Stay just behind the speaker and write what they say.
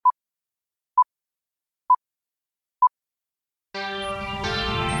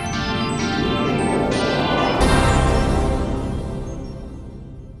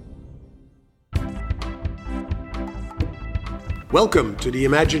Welcome to the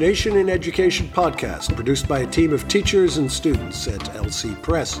Imagination in Education podcast, produced by a team of teachers and students at LC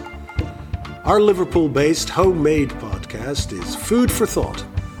Press. Our Liverpool-based homemade podcast is food for thought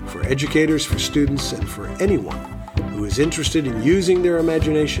for educators, for students, and for anyone who is interested in using their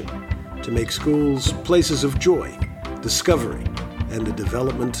imagination to make schools places of joy, discovery, and the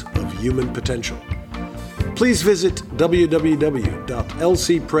development of human potential. Please visit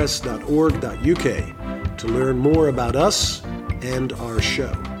www.lcpress.org.uk to learn more about us and our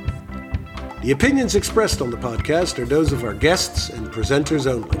show. The opinions expressed on the podcast are those of our guests and presenters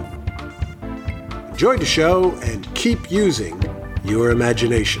only. Enjoy the show and keep using your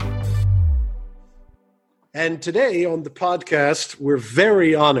imagination. And today on the podcast, we're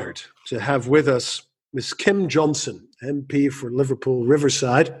very honored to have with us Ms. Kim Johnson, MP for Liverpool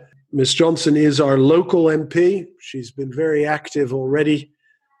Riverside. Ms. Johnson is our local MP. She's been very active already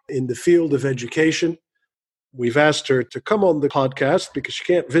in the field of education. We've asked her to come on the podcast because she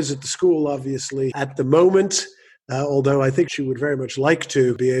can't visit the school, obviously, at the moment, although I think she would very much like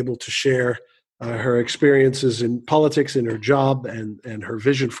to be able to share her experiences in politics, in her job, and her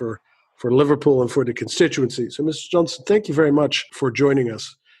vision for Liverpool and for the constituency. So, Ms. Johnson, thank you very much for joining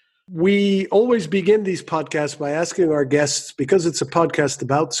us. We always begin these podcasts by asking our guests, because it's a podcast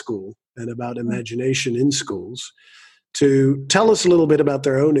about school and about imagination in schools, to tell us a little bit about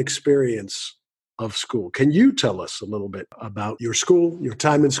their own experience of school. Can you tell us a little bit about your school, your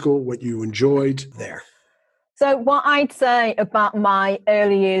time in school, what you enjoyed there? So what I'd say about my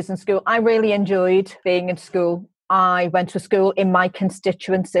early years in school, I really enjoyed being in school. I went to school in my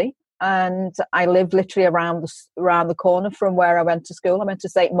constituency and I lived literally around the corner from where I went to school. I went to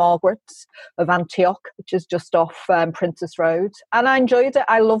St. Margaret's of Antioch, which is just off Princess Road. And I enjoyed it.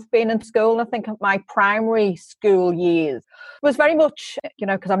 I loved being in school. I think my primary school years was very much,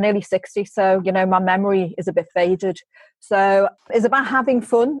 because I'm nearly 60, so, my memory is a bit faded. So it's about having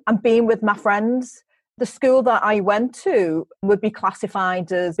fun and being with my friends. The school that I went to would be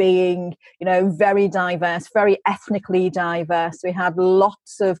classified as being, very diverse, very ethnically diverse. We had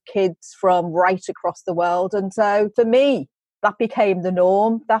lots of kids from right across the world. And so for me, that became the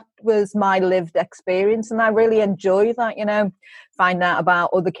norm. That was my lived experience. And I really enjoy that, find out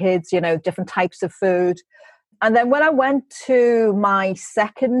about other kids, different types of food. And then when I went to my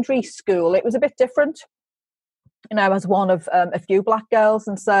secondary school, it was a bit different. I was one of a few black girls.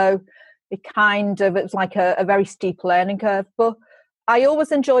 And so it was like a very steep learning curve. But I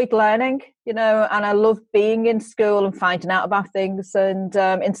always enjoyed learning, and I loved being in school and finding out about things. And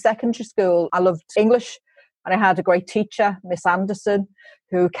in secondary school, I loved English. And I had a great teacher, Miss Anderson,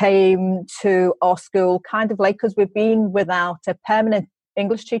 who came to our school kind of late because we've been without a permanent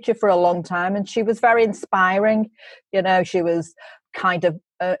English teacher for a long time. And she was very inspiring. She was kind of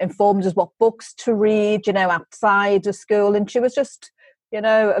informed us what books to read, outside of school. And she was just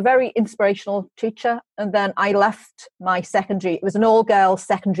a very inspirational teacher. And then I left my secondary. It was an all-girls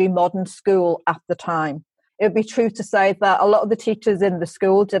secondary modern school at the time. It would be true to say that a lot of the teachers in the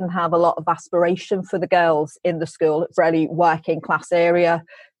school didn't have a lot of aspiration for the girls in the school. It's a really working class area.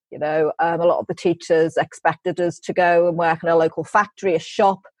 A lot of the teachers expected us to go and work in a local factory, a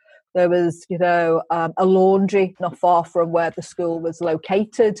shop. There was, a laundry not far from where the school was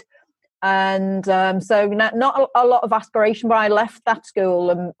located. And so not a lot of aspiration, but I left that school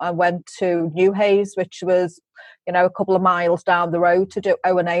and I went to New Hayes, which was, a couple of miles down the road to do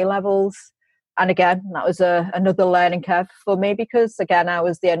O&A levels. And again, that was another learning curve for me because, again, I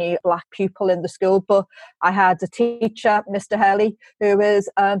was the only black pupil in the school. But I had a teacher, Mr. Hurley, who was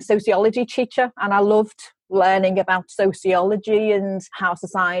a sociology teacher, and I loved learning about sociology and how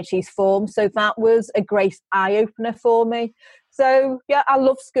societies form. So that was a great eye-opener for me. So, yeah, I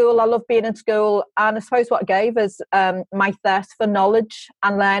love school. I love being in school. And I suppose what it gave is my thirst for knowledge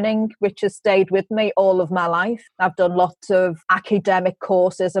and learning, which has stayed with me all of my life. I've done lots of academic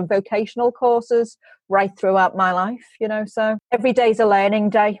courses and vocational courses right throughout my life, So every day's a learning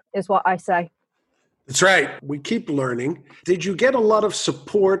day is what I say. That's right. We keep learning. Did you get a lot of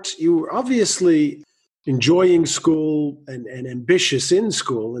support? You were obviously enjoying school and ambitious in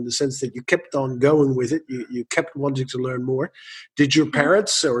school in the sense that you kept on going with it. You kept wanting to learn more. Did your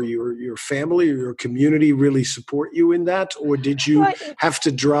parents or your family or your community really support you in that? Or did you have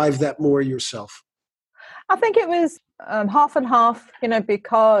to drive that more yourself? I think it was half and half,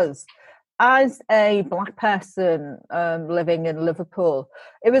 because as a black person living in Liverpool,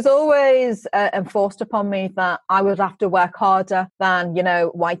 it was always enforced upon me that I would have to work harder than,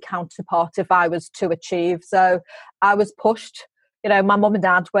 white counterpart if I was to achieve. So I was pushed My mum and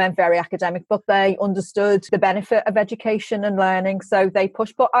dad weren't very academic, but they understood the benefit of education and learning. So they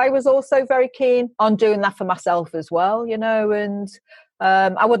pushed. But I was also very keen on doing that for myself as well, and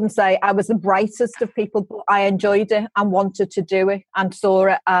I wouldn't say I was the brightest of people, but I enjoyed it and wanted to do it and saw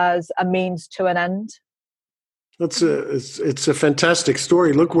it as a means to an end. It's a fantastic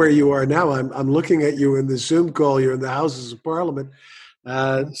story. Look where you are now. I'm looking at you in the Zoom call. You're in the Houses of Parliament.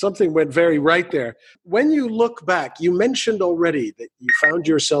 Something went very right there. When you look back, you mentioned already that you found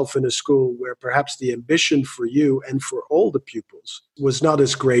yourself in a school where perhaps the ambition for you and for all the pupils was not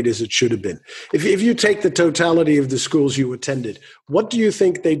as great as it should have been. If you take the totality of the schools you attended, what do you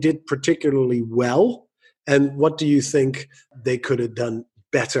think they did particularly well? And what do you think they could have done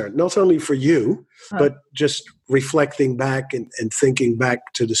better, not only for you, but just reflecting back and thinking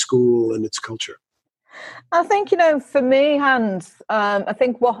back to the school and its culture? I think, for me, Hans, I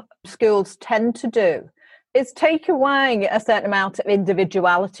think what schools tend to do is take away a certain amount of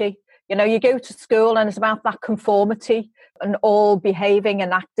individuality. You go to school and it's about that conformity and all behaving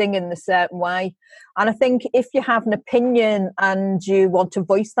and acting in a certain way. And I think if you have an opinion and you want to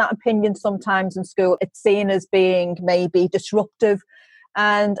voice that opinion sometimes in school, it's seen as being maybe disruptive.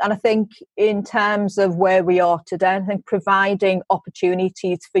 And I think in terms of where we are today, I think providing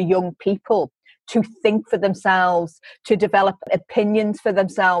opportunities for young people to think for themselves, to develop opinions for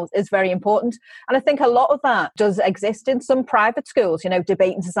themselves is very important. And I think a lot of that does exist in some private schools,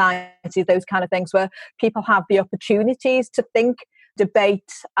 debate and society, those kind of things, where people have the opportunities to think,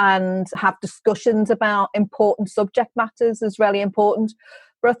 debate and have discussions about important subject matters is really important.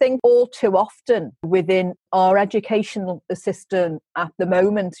 But I think all too often within our educational system at the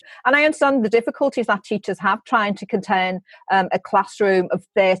moment, and I understand the difficulties that teachers have trying to contain a classroom of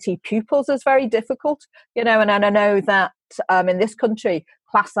 30 pupils is very difficult, and I know that in this country,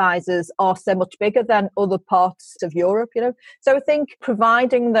 class sizes are so much bigger than other parts of Europe, So I think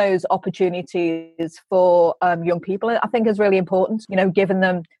providing those opportunities for young people, I think is really important, giving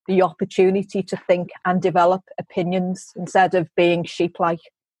them the opportunity to think and develop opinions instead of being sheep-like.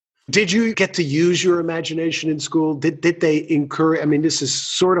 Did you get to use your imagination in school? Did they encourage, this is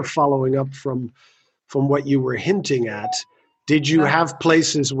sort of following up from what you were hinting at. Did you have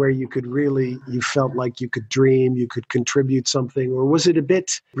places where you felt like you could dream, you could contribute something, or was it a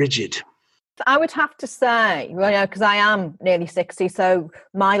bit rigid? I would have to say, because I am nearly 60, so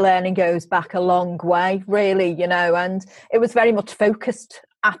my learning goes back a long way, really, and it was very much focused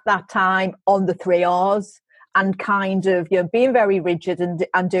at that time on the 3 R's and kind of, being very rigid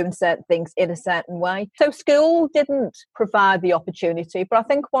and doing certain things in a certain way. So school didn't provide the opportunity, but I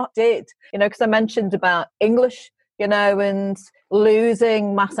think what did, because I mentioned about English, and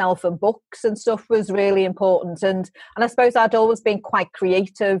losing myself in books and stuff was really important. And I suppose I'd always been quite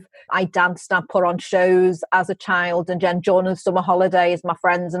creative. I danced, I put on shows as a child. And then during the summer holidays, my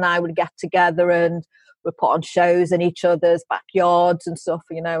friends and I would get together and we'd put on shows in each other's backyards and stuff,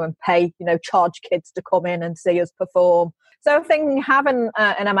 and pay, charge kids to come in and see us perform. So I think having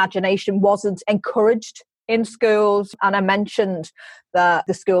an imagination wasn't encouraged in schools. And I mentioned that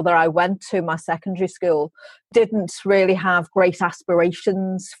the school that I went to, my secondary school, didn't really have great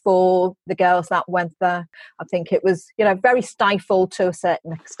aspirations for the girls that went there. I think it was, very stifled to a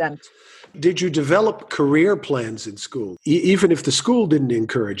certain extent. Did you develop career plans in school, even if the school didn't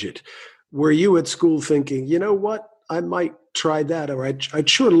encourage it? Were you at school thinking, what, I might try that, or I'd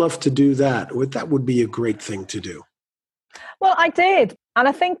sure love to do that, or that would be a great thing to do? Well, I did. And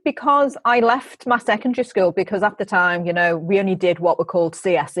I think because I left my secondary school, because at the time, we only did what were called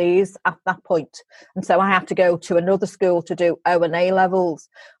CSEs at that point. And so I had to go to another school to do O and A levels.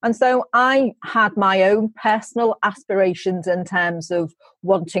 And so I had my own personal aspirations in terms of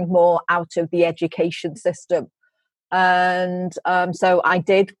wanting more out of the education system. And so I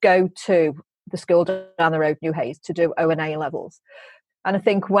did go to the school down the road, New Hayes, to do O and A levels. And I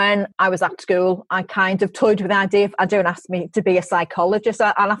think when I was at school, I kind of toyed with the idea of, don't ask me to be a psychologist.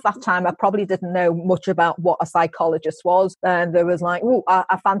 And at that time, I probably didn't know much about what a psychologist was. And there was like,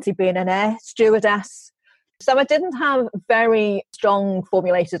 I fancy being an air stewardess. So I didn't have very strong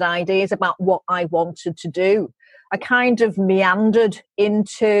formulated ideas about what I wanted to do. I kind of meandered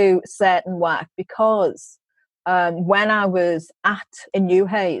into certain work because when I was in New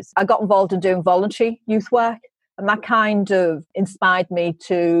Hayes, I got involved in doing voluntary youth work. And that kind of inspired me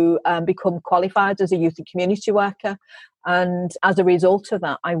to become qualified as a youth and community worker. And as a result of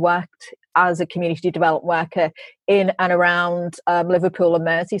that, I worked as a community development worker in and around Liverpool and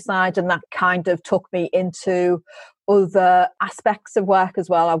Merseyside. And that kind of took me into other aspects of work as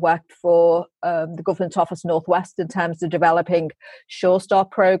well. I worked for the Government Office Northwest in terms of developing Sure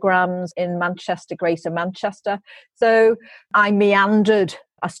Start programs in Manchester, Greater Manchester. So I meandered.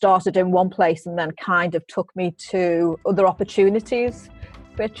 I started in one place and then kind of took me to other opportunities,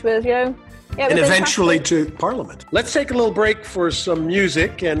 which was, and eventually to Parliament. Let's take a little break for some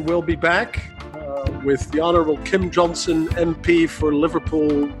music, and we'll be back with the Honourable Kim Johnson, MP for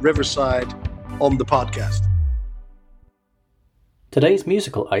Liverpool Riverside, on the podcast. Today's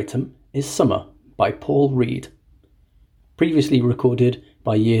musical item is Summer by Paul Reed. Previously recorded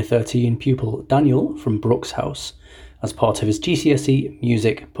by Year 13 pupil Daniel from Brooks House as part of his GCSE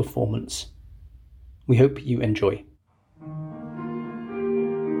music performance. We hope you enjoy.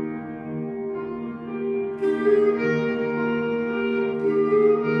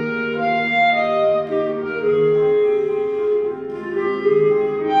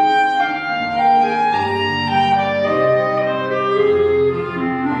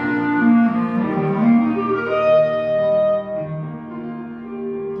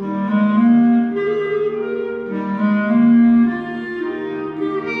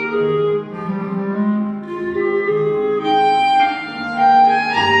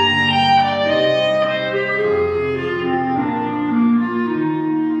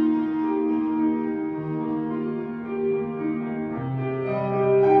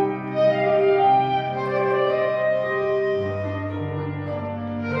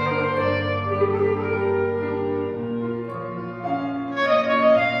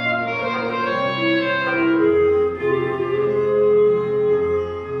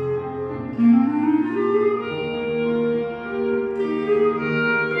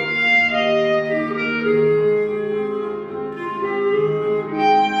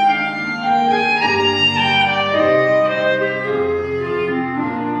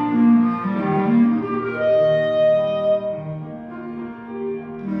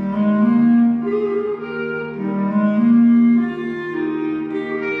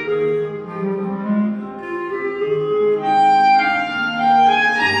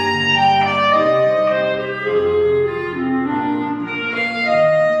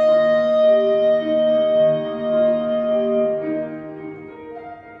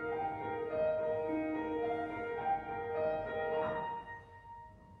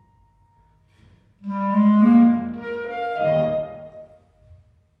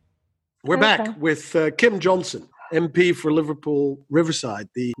 We're back with Kim Johnson, MP for Liverpool Riverside,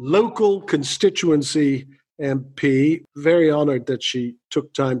 the local constituency MP. Very honoured that she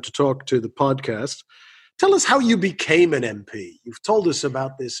took time to talk to the podcast. Tell us how you became an MP. You've told us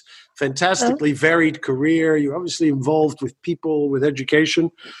about this fantastically varied career. You're obviously involved with people, with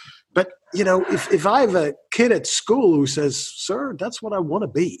education. But, if I have a kid at school who says, "Sir, that's what I want to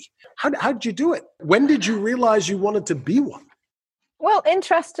be," how did you do it? When did you realize you wanted to be one? Well,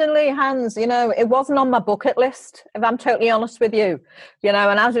 interestingly, Hans, it wasn't on my bucket list, if I'm totally honest with you.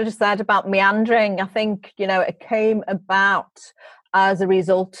 And as I just said about meandering, I think, it came about as a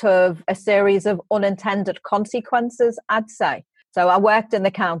result of a series of unintended consequences, I'd say. So I worked in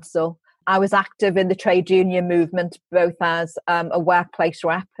the council. I was active in the trade union movement, both as a workplace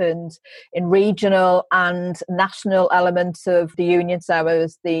rep and in regional and national elements of the union. So I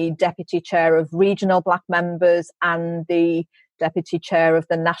was the deputy chair of regional black members and the deputy chair of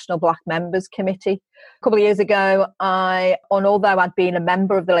the National Black Members Committee. A couple of years ago, although I'd been a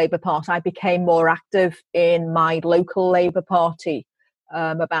member of the Labour Party, I became more active in my local Labour Party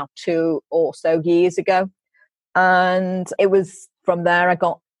about 2 or so years ago. And it was from there I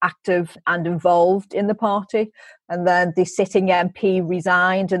got active and involved in the party. And then the sitting MP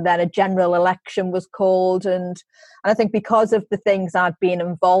resigned, and then a general election was called. And I think because of the things I'd been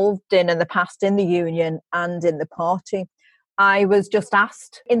involved in the past in the union and in the party, I was just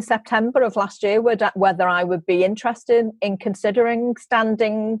asked in September of last year whether I would be interested in considering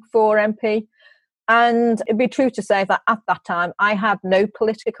standing for MP. And it'd be true to say that at that time, I had no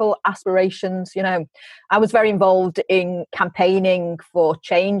political aspirations. I was very involved in campaigning for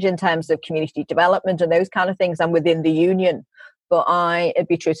change in terms of community development and those kind of things, and within the union. But it'd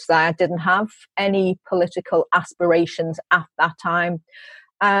be true to say I didn't have any political aspirations at that time.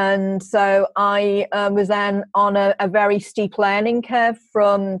 And so I was then on a very steep learning curve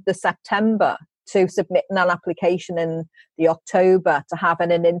from the September to submitting an application in the October to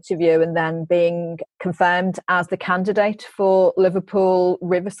having an interview and then being confirmed as the candidate for Liverpool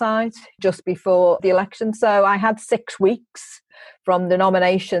Riverside just before the election. So I had 6 weeks from the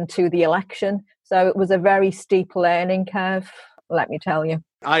nomination to the election. So it was a very steep learning curve, let me tell you.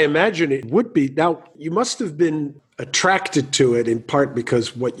 I imagine it would be. Now, you must have been attracted to it in part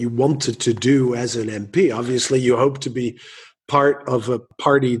because what you wanted to do as an MP. Obviously, you hope to be part of a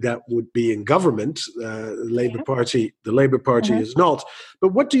party that would be in government. The Labour Party is not. But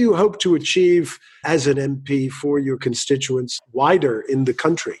what do you hope to achieve as an MP for your constituents wider in the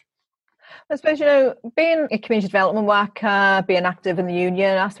country? I suppose, being a community development worker, being active in the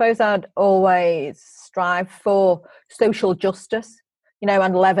union, I suppose I'd always strive for social justice,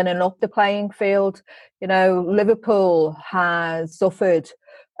 and leveling up the playing field. Liverpool has suffered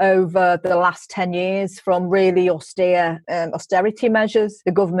over the last 10 years from really austere austerity measures.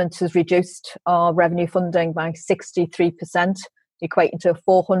 The government has reduced our revenue funding by 63%, equating to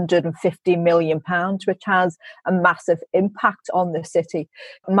 £450 million, which has a massive impact on the city.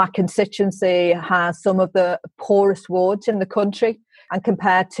 My constituency has some of the poorest wards in the country, and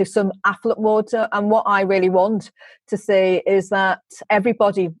compared to some affluent wards. And what I really want to see is that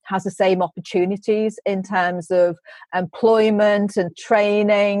everybody has the same opportunities in terms of employment and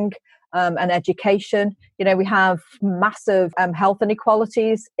training and education. We have massive health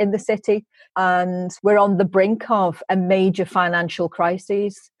inequalities in the city, and we're on the brink of a major financial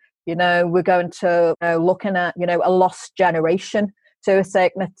crisis. We're going to looking at, a lost generation to a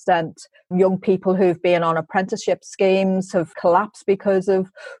certain extent. Young people who've been on apprenticeship schemes have collapsed because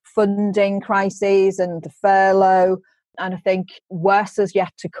of funding crises and the furlough. And I think worse is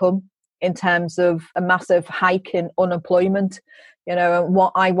yet to come in terms of a massive hike in unemployment. And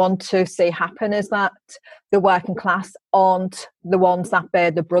what I want to see happen is that the working class aren't the ones that bear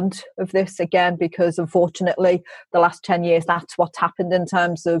the brunt of this again, because unfortunately the last 10 years, that's what's happened in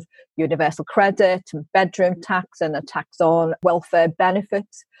terms of universal credit and bedroom tax and a tax on welfare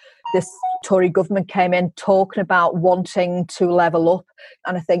benefits. This Tory government came in talking about wanting to level up,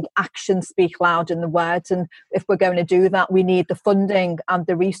 and I think actions speak louder than the words. And if we're going to do that, we need the funding and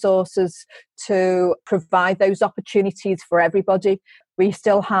the resources to provide those opportunities for everybody. We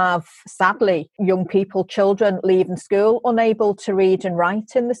still have, sadly, young people, children leaving school unable to read and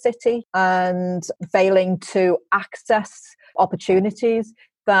write in the city and failing to access opportunities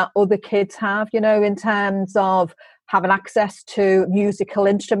that other kids have, in terms of having access to musical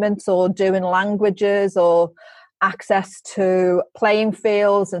instruments or doing languages or access to playing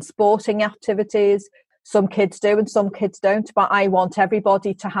fields and sporting activities. Some kids do and some kids don't, but I want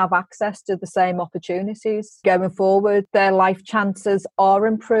everybody to have access to the same opportunities. Going forward, their life chances are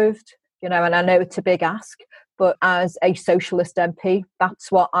improved, and I know it's a big ask, but as a socialist MP, that's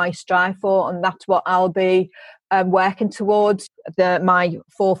what I strive for, and that's what I'll be working towards my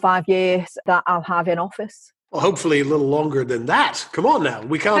 4 or 5 years that I'll have in office. Well, hopefully a little longer than that. Come on now.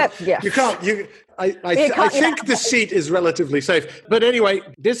 We can't, yeah. You can't, I think the seat is relatively safe. But anyway,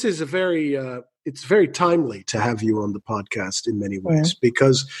 this is it's very timely to have you on the podcast in many ways,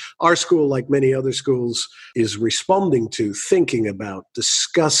 because our school, like many other schools, is responding to, thinking about,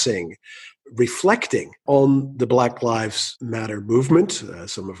 discussing, reflecting on the Black Lives Matter movement.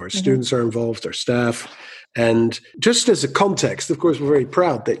 Some of our students are involved, our staff. And just as a context, of course, we're very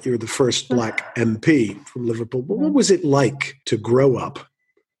proud that you're the first Black MP from Liverpool. But what was it like to grow up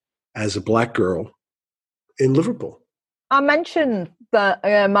as a Black girl in Liverpool? I mentioned that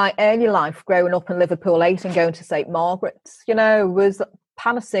my early life growing up in Liverpool 8 and going to St. Margaret's, was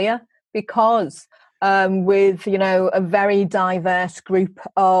panacea, because with, a very diverse group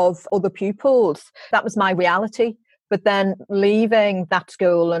of other pupils, that was my reality. But then leaving that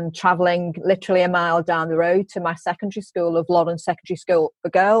school and travelling literally a mile down the road to my secondary school of Lawrence Secondary School for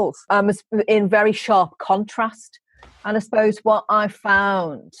Girls was in very sharp contrast. And I suppose what I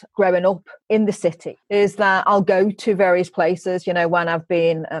found growing up in the city is that I'll go to various places, when I've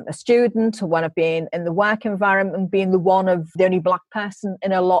been a student or when I've been in the work environment and being the only Black person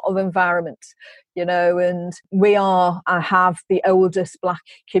in a lot of environments, and I have the oldest Black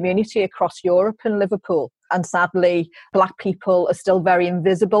community across Europe in Liverpool. And sadly, Black people are still very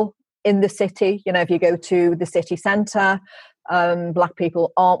invisible in the city. If you go to the city centre, Black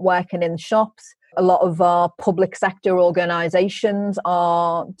people aren't working in shops. A lot of our public sector organisations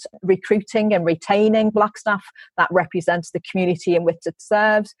aren't recruiting and retaining Black staff that represents the community in which it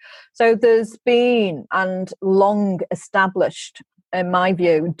serves. So there's been, and long established, in my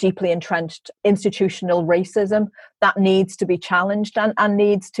view, deeply entrenched institutional racism that needs to be challenged and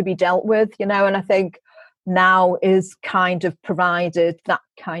needs to be dealt with, and I think now is kind of provided that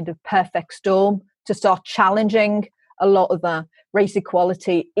kind of perfect storm to start challenging a lot of that. Race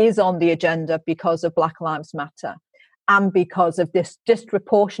equality is on the agenda because of Black Lives Matter and because of this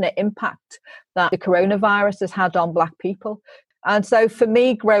disproportionate impact that the coronavirus has had on Black people. And so for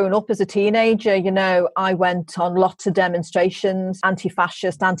me, growing up as a teenager, I went on lots of demonstrations,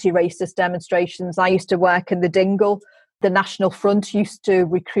 anti-fascist, anti-racist demonstrations. I used to work in the Dingle. The National Front used to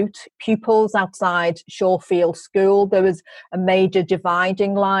recruit pupils outside Shorefield School. There was a major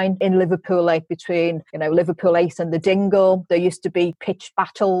dividing line in Liverpool between, Liverpool Ace and the Dingle. There used to be pitched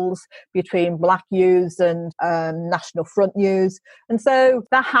battles between black youths and National Front youths. And so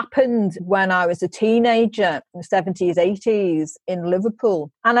that happened when I was a teenager in the 70s, 80s in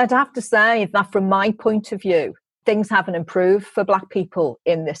Liverpool. And I'd have to say that from my point of view, things haven't improved for black people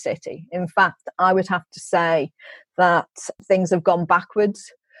in the city. In fact, I would have to say that things have gone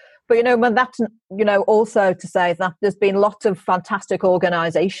backwards. But, when that's, also to say that there's been lots of fantastic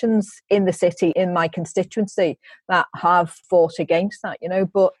organisations in the city, in my constituency, that have fought against that,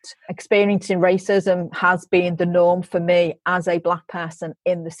 but experiencing racism has been the norm for me as a black person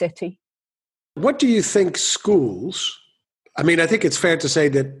in the city. What do you think schools... I think it's fair to say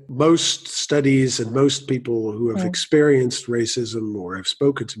that most studies and most people who have experienced racism or have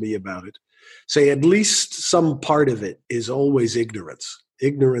spoken to me about it say at least some part of it is always ignorance.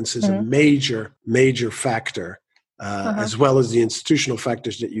 Ignorance is a major, major factor, as well as the institutional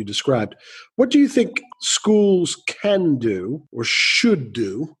factors that you described. What do you think schools can do or should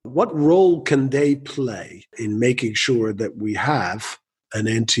do? What role can they play in making sure that we have an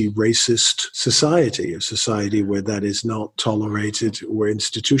anti-racist society, a society where that is not tolerated or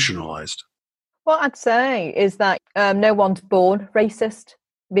institutionalized? What I'd say is that no one's born racist.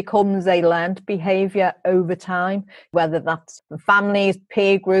 Becomes a learned behaviour over time, whether that's families,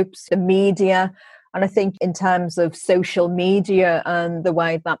 peer groups, the media. And I think in terms of social media and the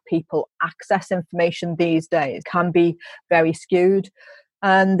way that people access information these days can be very skewed.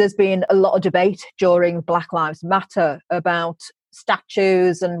 And there's been a lot of debate during Black Lives Matter about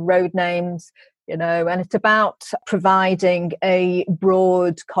statues and road names, and it's about providing a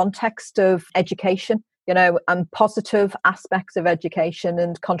broad context of education, and positive aspects of education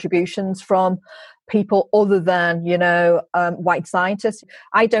and contributions from people other than, white scientists.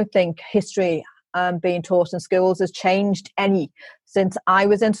 I don't think history being taught in schools has changed any since I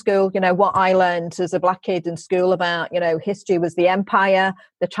was in school. What I learned as a black kid in school about, history was the empire,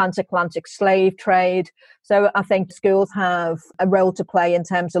 the transatlantic slave trade. So I think schools have a role to play in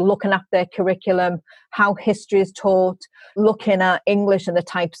terms of looking at their curriculum, how history is taught, looking at English and the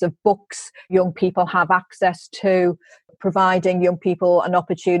types of books young people have access to, providing young people an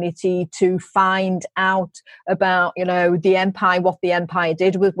opportunity to find out about, the empire, what the empire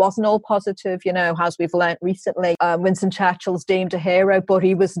did wasn't all positive, as we've learnt recently. Winston Churchill's deemed a hero, but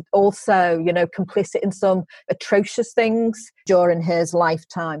he was also, complicit in some atrocious things during his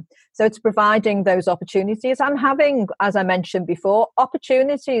lifetime. So it's providing those opportunities and having, as I mentioned before,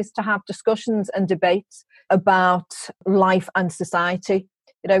 opportunities to have discussions and debates about life and society.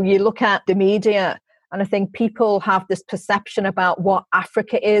 You look at the media, and I think people have this perception about what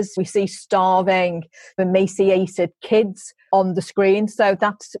Africa is. We see starving, emaciated kids on the screen. So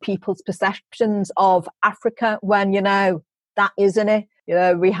that's people's perceptions of Africa when, that isn't it.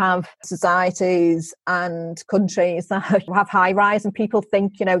 We have societies and countries that have high rise and people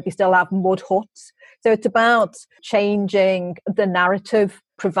think, they still have mud huts. So it's about changing the narrative,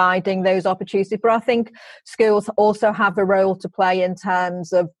 providing those opportunities. But I think schools also have a role to play in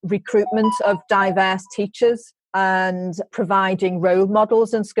terms of recruitment of diverse teachers and providing role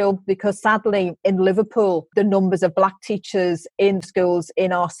models in school, because sadly in Liverpool the numbers of black teachers in schools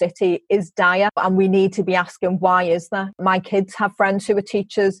in our city is dire, and we need to be asking, why is that? My kids have friends who are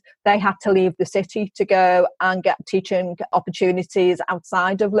teachers. They had to leave the city to go and get teaching opportunities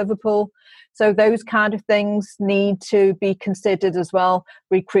outside of Liverpool. So those kind of things need to be considered as well.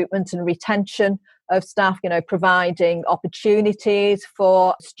 Recruitment and retention of staff, providing opportunities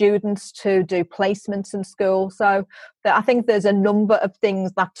for students to do placements in school. So I think there's a number of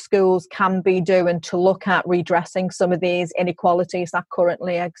things that schools can be doing to look at redressing some of these inequalities that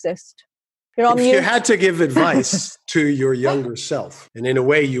currently exist. If you had to give advice to your younger self, and in a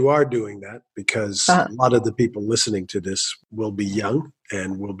way you are doing that because a lot of the people listening to this will be young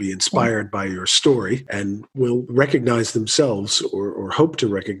and will be inspired by your story and will recognize themselves or hope to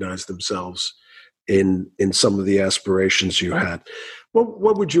recognize themselves in some of the aspirations you had.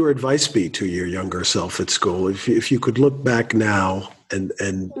 What would your advice be to your younger self at school? If you could look back now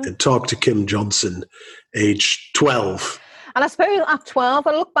and talk to Kim Johnson, age 12. And I suppose at 12,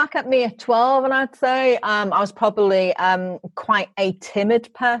 I look back at me at 12 and I'd say I was probably quite a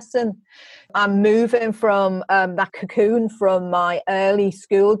timid person. I'm moving from that cocoon from my early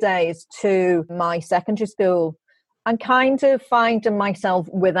school days to my secondary school and kind of finding myself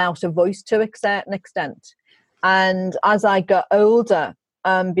without a voice to a certain extent. And as I got older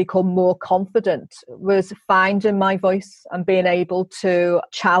and become more confident, was finding my voice and being able to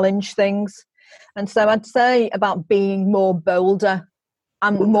challenge things. And so I'd say about being more bolder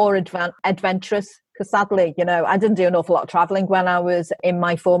and more adventurous. Because sadly, I didn't do an awful lot of traveling when I was in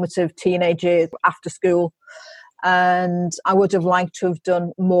my formative teenage years after school. And I would have liked to have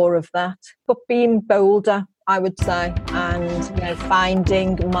done more of that. But being bolder, I would say, and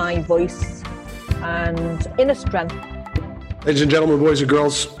finding my voice and inner strength. Ladies and gentlemen, boys and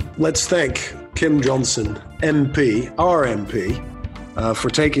girls, let's thank Kim Johnson, MP, our MP,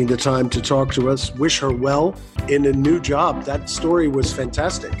 for taking the time to talk to us. Wish her well in a new job. That story was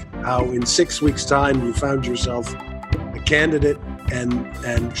fantastic. How in 6 weeks' time you found yourself a candidate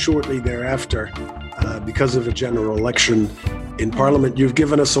and shortly thereafter, because of a general election in Parliament, you've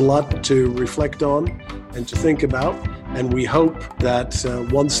given us a lot to reflect on and to think about. And we hope that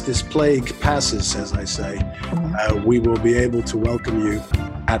once this plague passes, as I say, we will be able to welcome you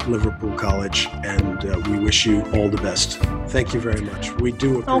at Liverpool College, and we wish you all the best. Thank you very much. We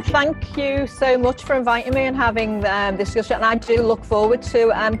do appreciate it. Oh, thank you so much for inviting me and having this discussion. And I do look forward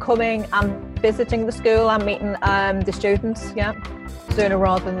to coming and visiting the school and meeting the students, sooner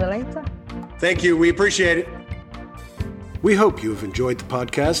rather than later. Thank you. We appreciate it. We hope you have enjoyed the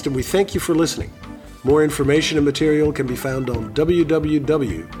podcast, and we thank you for listening. More information and material can be found on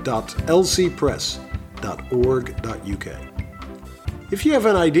www.lcpress.org.uk. If you have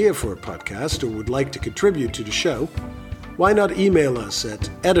an idea for a podcast or would like to contribute to the show, why not email us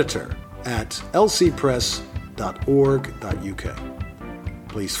at editor@lcpress.org.uk.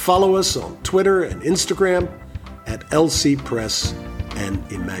 Please follow us on Twitter and Instagram at lcpress and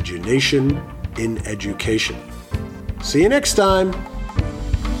Imagination in Education. See you next time.